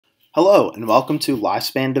Hello and welcome to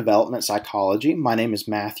Lifespan Development Psychology. My name is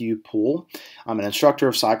Matthew Poole. I'm an instructor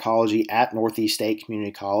of psychology at Northeast State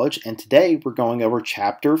Community College, and today we're going over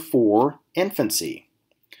Chapter 4, Infancy.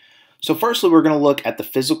 So firstly, we're going to look at the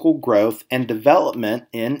physical growth and development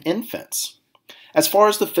in infants. As far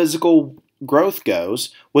as the physical growth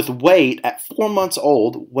goes, with weight at 4 months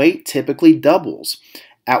old, weight typically doubles.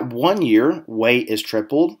 At 1 year, weight is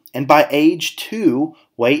tripled, and by age 2,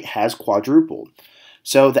 weight has quadrupled.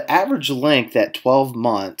 So the average length at 12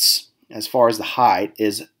 months, as far as the height,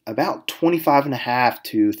 is about 25.5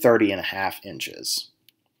 to 30.5 inches.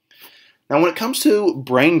 Now when it comes to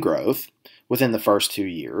brain growth within the first 2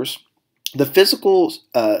 years, the physical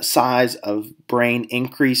size of brain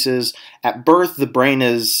increases. At birth, the brain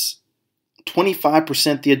is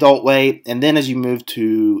 25% the adult weight, and then as you move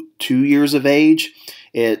to 2 years of age,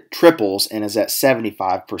 it triples and is at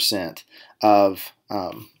 75% of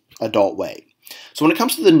adult weight. So when it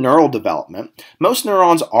comes to the neural development, most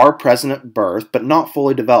neurons are present at birth, but not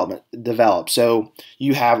fully developed. So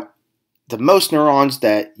you have the most neurons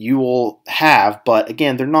that you will have, but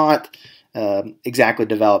again, they're not exactly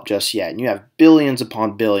developed just yet. And you have billions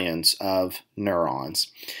upon billions of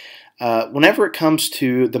neurons. Whenever it comes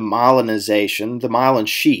to the myelinization, the myelin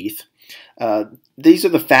sheath, these are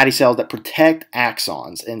the fatty cells that protect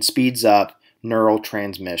axons and speeds up neural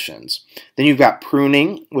transmissions. Then you've got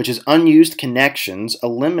pruning, which is unused connections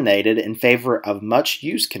eliminated in favor of much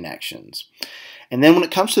used connections. And then when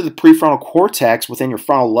it comes to the prefrontal cortex within your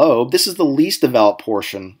frontal lobe, this is the least developed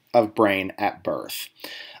portion of brain at birth.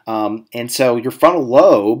 And so your frontal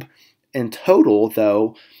lobe in total,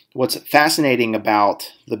 though, what's fascinating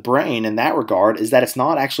about the brain in that regard is that it's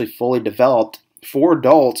not actually fully developed for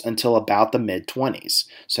adults until about the mid-20s.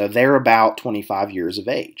 So they're about 25 years of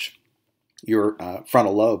age. Your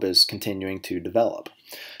frontal lobe is continuing to develop.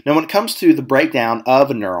 Now when it comes to the breakdown of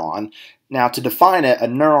a neuron, now to define it, a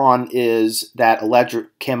neuron is that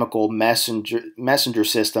electrochemical messenger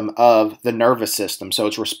system of the nervous system. So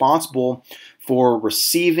it's responsible for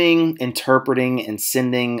receiving, interpreting, and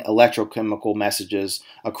sending electrochemical messages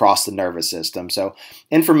across the nervous system. So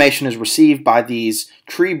information is received by these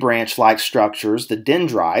tree branch-like structures, the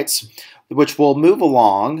dendrites, which will move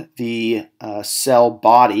along the cell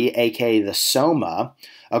body, aka the soma,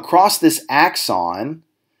 across this axon,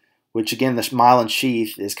 which again, this myelin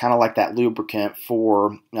sheath is kind of like that lubricant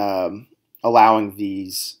for allowing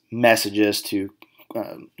these messages to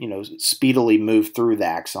speedily move through the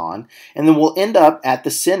axon. And then we'll end up at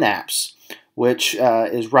the synapse, which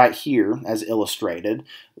is right here as illustrated,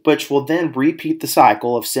 which will then repeat the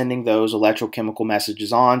cycle of sending those electrochemical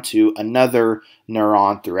messages on to another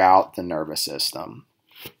neuron throughout the nervous system.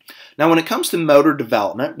 Now when it comes to motor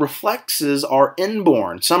development, reflexes are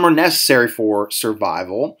inborn. Some are necessary for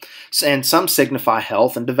survival, and some signify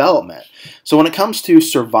health and development. So when it comes to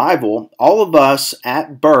survival, all of us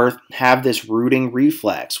at birth have this rooting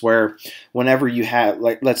reflex where whenever you have,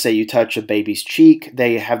 like, let's say you touch a baby's cheek,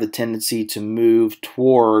 they have the tendency to move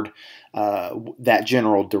toward that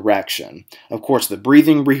general direction. Of course, the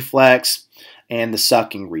breathing reflex and the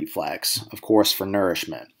sucking reflex, of course, for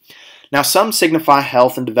nourishment. Now, some signify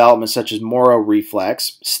health and development, such as Moro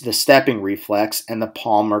reflex, the stepping reflex, and the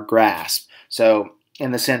palmar grasp. So,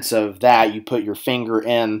 in the sense of that, you put your finger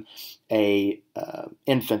in a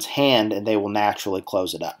infant's hand, and they will naturally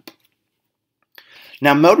close it up.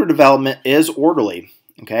 Now, motor development is orderly.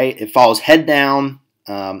 Okay, it follows head down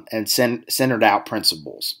and centered out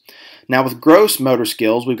principles. Now with gross motor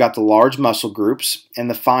skills, we've got the large muscle groups and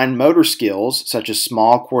the fine motor skills such as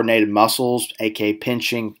small coordinated muscles, aka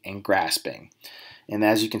pinching and grasping. And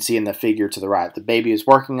as you can see in the figure to the right, the baby is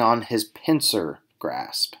working on his pincer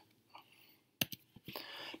grasp.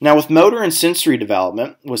 Now with motor and sensory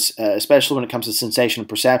development, especially when it comes to sensation and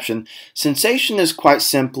perception, sensation is quite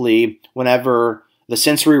simply whenever the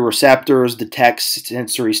sensory receptors detect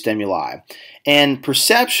sensory stimuli. And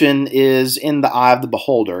perception is in the eye of the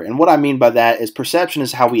beholder. And what I mean by that is perception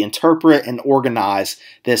is how we interpret and organize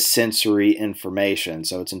this sensory information.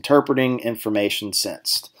 So it's interpreting information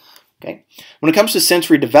sensed. Okay. When it comes to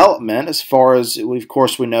sensory development, as far as of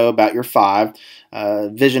course we know about your five,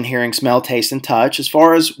 vision, hearing, smell, taste, and touch, as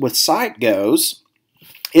far as with sight goes,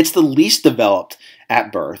 it's the least developed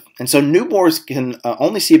at birth. And so newborns can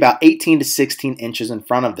only see about 18 to 16 inches in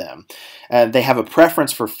front of them. They have a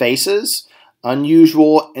preference for faces,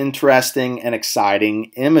 unusual, interesting, and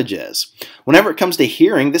exciting images. Whenever it comes to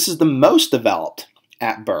hearing, this is the most developed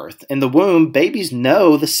at birth. In the womb, babies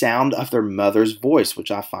know the sound of their mother's voice,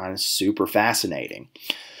 which I find super fascinating.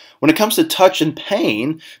 When it comes to touch and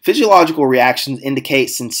pain, physiological reactions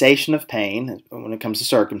indicate sensation of pain when it comes to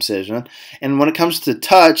circumcision. And when it comes to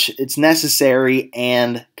touch, it's necessary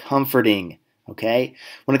and comforting. Okay?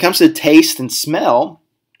 When it comes to taste and smell,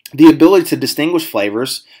 the ability to distinguish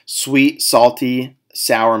flavors, sweet, salty,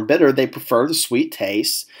 sour, and bitter, they prefer the sweet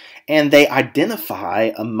taste, and they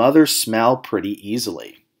identify a mother's smell pretty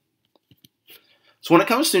easily. So when it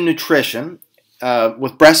comes to nutrition,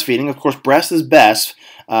 with breastfeeding, of course, breast is best.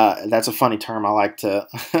 That's a funny term I like to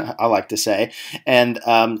I like to say, and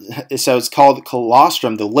so it's called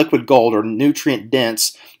colostrum, the liquid gold or nutrient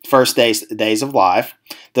dense first days of life.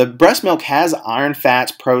 The breast milk has iron,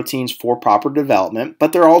 fats, proteins for proper development,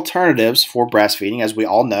 but there are alternatives for breastfeeding, as we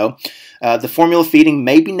all know. The formula feeding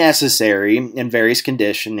may be necessary in various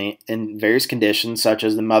conditions, such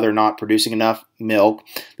as the mother not producing enough milk.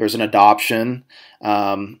 There's an adoption.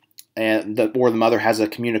 Or the mother has a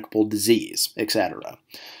communicable disease, etc.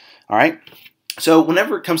 All right. So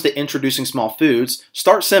whenever it comes to introducing small foods,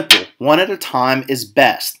 start simple. One at a time is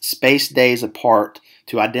best. Space days apart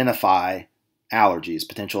to identify allergies,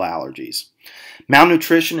 potential allergies.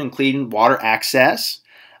 Malnutrition, including water access.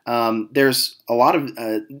 There's a lot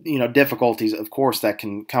of difficulties, of course, that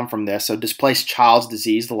can come from this. So displaced child's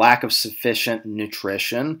disease, the lack of sufficient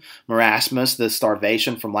nutrition. Marasmus, the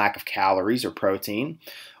starvation from lack of calories or protein.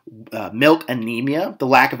 Milk anemia, the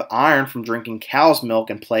lack of iron from drinking cow's milk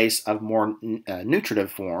in place of more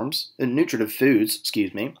nutritive foods,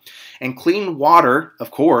 and clean water, of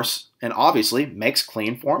course, and obviously makes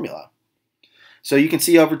clean formula. So you can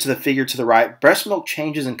see over to the figure to the right, breast milk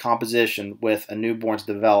changes in composition with a newborn's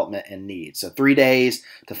development and needs. So 3 days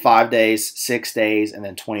to 5 days, 6 days, and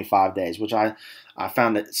then 25 days, which I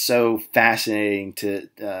found it so fascinating to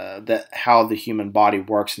that how the human body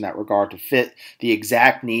works in that regard to fit the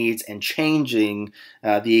exact needs and changing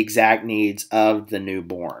the exact needs of the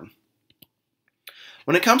newborn.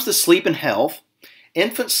 When it comes to sleep and health,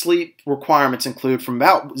 infant sleep requirements include from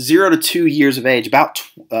about 0 to 2 years of age, about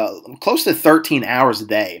close to 13 hours a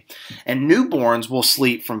day. And newborns will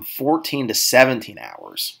sleep from 14 to 17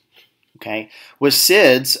 hours. Okay. With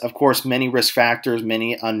SIDS, of course, many risk factors,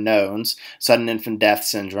 many unknowns. Sudden infant death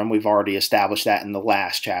syndrome, we've already established that in the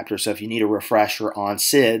last chapter. So if you need a refresher on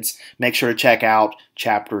SIDS, make sure to check out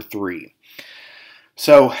chapter 3.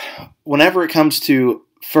 So whenever it comes to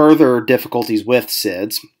further difficulties with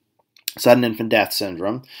SIDS, sudden infant death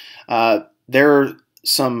syndrome, there are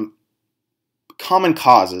some common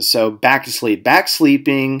causes. So back to sleep. Back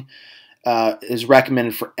sleeping is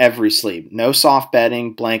recommended for every sleep. No soft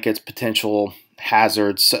bedding, blankets, potential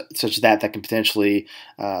hazards such that can potentially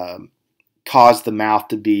cause the mouth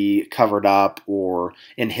to be covered up or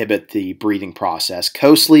inhibit the breathing process.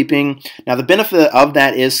 Co-sleeping. Now the benefit of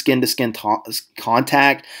that is skin-to-skin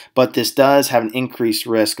contact, but this does have an increased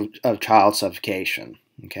risk of child suffocation.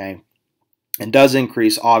 Okay. And does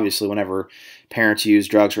increase, obviously, whenever parents use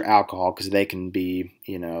drugs or alcohol, because they can be,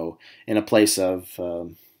 in a place of,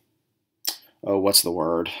 what's the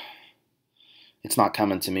word? It's not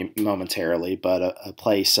coming to me momentarily, but a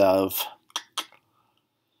place of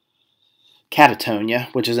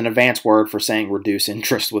catatonia, which is an advanced word for saying reduce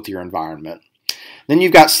interest with your environment. Then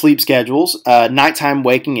you've got sleep schedules. Nighttime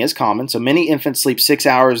waking is common, so many infants sleep 6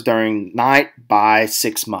 hours during night by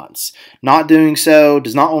 6 months. Not doing so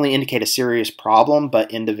does not only indicate a serious problem,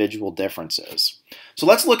 but individual differences. So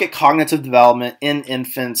let's look at cognitive development in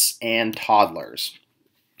infants and toddlers.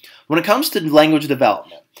 When it comes to language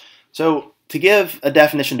development, so to give a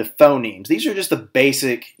definition to phonemes, these are just the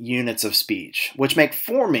basic units of speech, which make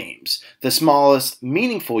phonemes the smallest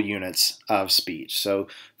meaningful units of speech. So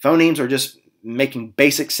phonemes are just making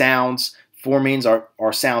basic sounds. Phonemes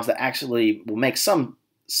are sounds that actually will make some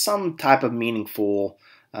type of meaningful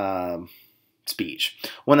speech.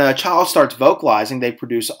 When a child starts vocalizing, they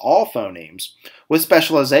produce all phonemes. With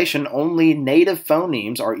specialization, only native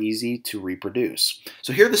phonemes are easy to reproduce.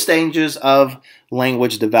 So here are the stages of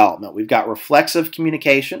language development. We've got reflexive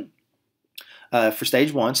communication for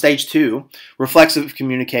stage 1. Stage 2, reflexive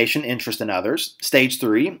communication, interest in others. Stage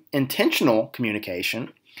 3, intentional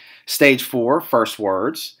communication. Stage 4, first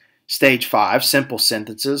words. Stage 5, simple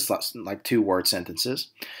sentences, like 2-word sentences.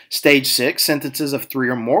 Stage 6, sentences of 3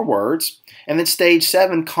 or more words. And then stage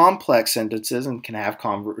 7, complex sentences and can have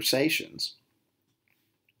conversations.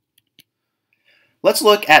 Let's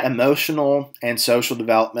look at emotional and social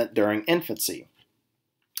development during infancy.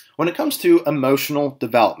 When it comes to emotional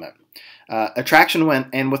development, attraction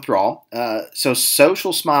and withdrawal. So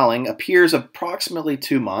social smiling appears approximately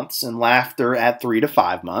 2 months and laughter at 3 to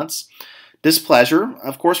 5 months. Displeasure,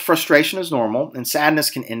 of course, frustration is normal and sadness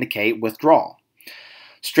can indicate withdrawal.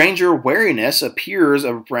 Stranger wariness appears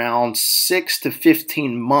around 6 to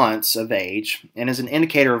 15 months of age and is an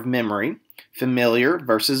indicator of memory, familiar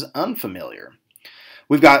versus unfamiliar.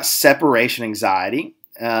 We've got separation anxiety.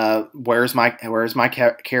 Where's my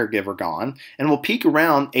caregiver gone? And will peak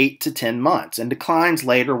around 8 to 10 months and declines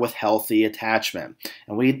later with healthy attachment.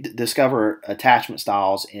 And we discover attachment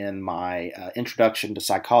styles in my Introduction to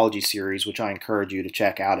Psychology series, which I encourage you to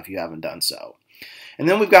check out if you haven't done so. And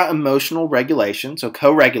then we've got emotional regulation, so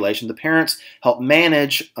co-regulation. The parents help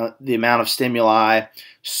manage the amount of stimuli,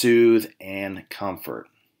 soothe, and comfort.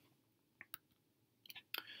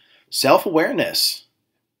 Self-awareness.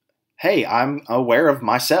 Hey, I'm aware of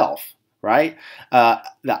myself, right? The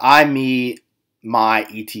I, me, my,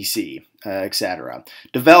 etc., etc.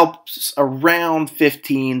 Develops around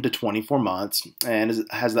 15 to 24 months and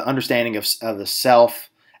has the understanding of the self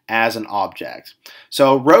as an object.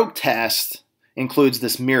 So a rogue test includes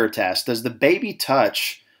this mirror test. Does the baby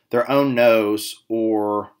touch their own nose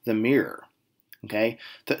or the mirror? Okay,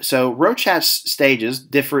 so Rorschach's stages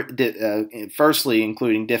differ, firstly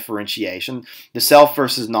including differentiation, the self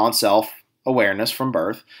versus non-self awareness from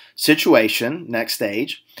birth, situation, next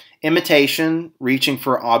stage, imitation, reaching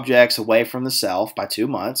for objects away from the self by 2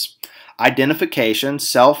 months, identification,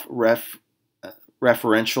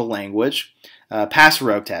 self-referential language, pass the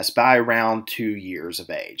rogue test by around 2 years of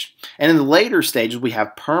age. And in the later stages, we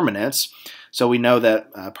have permanence. So we know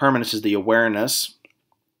that permanence is the awareness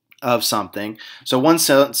of something. So one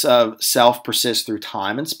sense of self persists through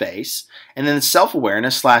time and space. And then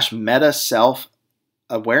self-awareness / meta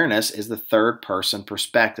self-awareness is the third person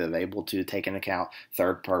perspective, able to take into account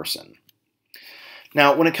third person.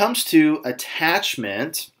 Now, when it comes to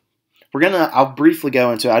attachment, I'll briefly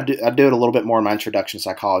go into, I do it a little bit more in my Introduction to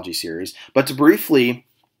Psychology series, but to briefly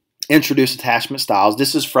introduce attachment styles,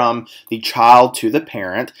 this is from the child to the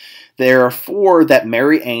parent. There are 4 that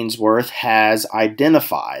Mary Ainsworth has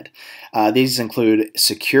identified. These include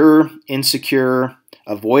secure, insecure,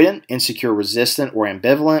 avoidant, insecure, resistant, or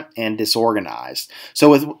ambivalent, and disorganized. So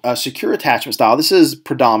with a secure attachment style, this is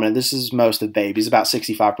predominant. This is most of babies, about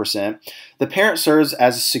 65%. The parent serves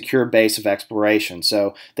as a secure base of exploration.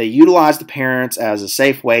 So they utilize the parents as a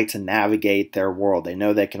safe way to navigate their world. They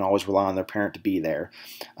know they can always rely on their parent to be there.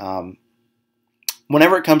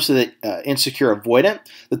 Whenever it comes to the insecure avoidant,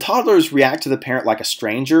 the toddlers react to the parent like a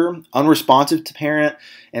stranger, unresponsive to parent,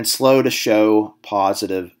 and slow to show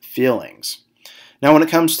positive feelings. Now, when it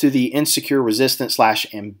comes to the insecure resistant /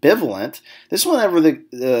 ambivalent, this is whenever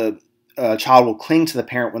the child will cling to the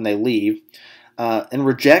parent when they leave and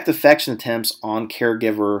reject affection attempts on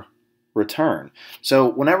caregiver return. So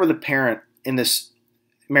whenever the parent, in this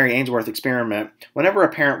Mary Ainsworth experiment, whenever a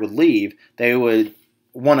parent would leave, they would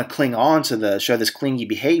want to cling on to show this clingy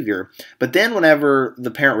behavior. But then whenever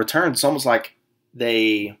the parent returns, it's almost like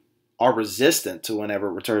they are resistant to whenever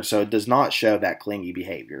it returns. So it does not show that clingy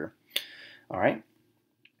behavior. All right.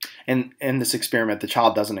 And in this experiment, the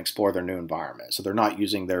child doesn't explore their new environment. So they're not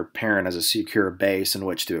using their parent as a secure base in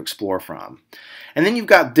which to explore from. And then you've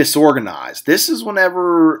got disorganized. This is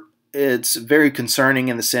whenever it's very concerning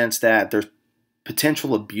in the sense that there's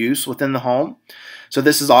potential abuse within the home. So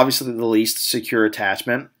this is obviously the least secure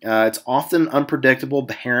attachment. It's often unpredictable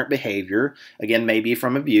parent behavior, again, maybe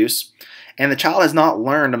from abuse. And the child has not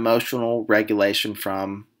learned emotional regulation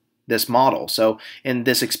from this model. So in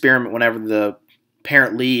this experiment, whenever the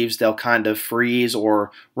parent leaves, they'll kind of freeze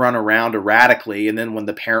or run around erratically, and then when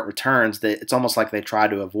the parent returns, it's almost like they try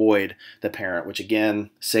to avoid the parent, which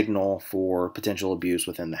again, signal for potential abuse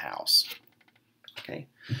within the house. Okay.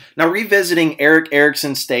 Now, revisiting Erik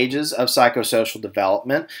Erikson's stages of psychosocial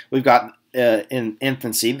development, we've got in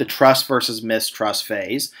infancy, the trust versus mistrust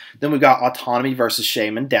phase. Then we've got autonomy versus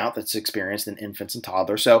shame and doubt that's experienced in infants and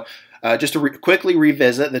toddlers. So just to quickly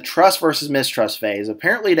revisit the trust versus mistrust phase,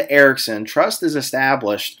 apparently to Erikson, trust is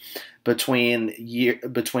established within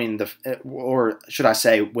the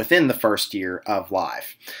first year of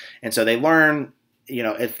life. And so they learn,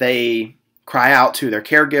 if they cry out to their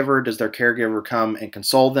caregiver, does their caregiver come and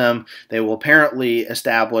console them? They will apparently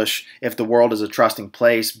establish if the world is a trusting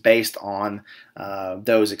place based on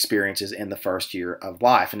those experiences in the first year of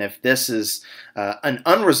life. And if this is an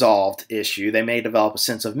unresolved issue, they may develop a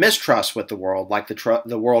sense of mistrust with the world, like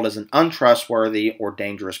the world is an untrustworthy or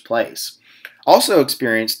dangerous place. Also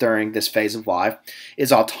experienced during this phase of life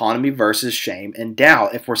is autonomy versus shame and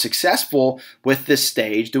doubt. If we're successful with this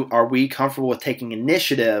stage, are we comfortable with taking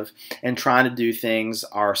initiative and trying to do things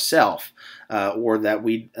ourselves or that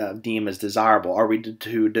we deem as desirable? Are we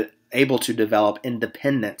able to develop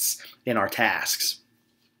independence in our tasks?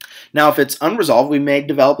 Now, if it's unresolved, we may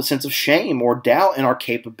develop a sense of shame or doubt in our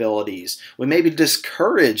capabilities. We may be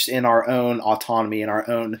discouraged in our own autonomy and our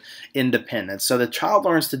own independence. So the child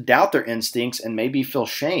learns to doubt their instincts and maybe feel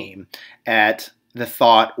shame at the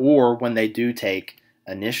thought or when they do take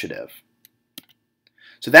initiative.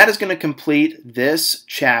 So that is going to complete this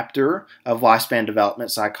chapter of lifespan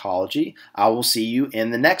development psychology. I will see you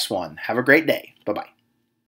in the next one. Have a great day. Bye-bye.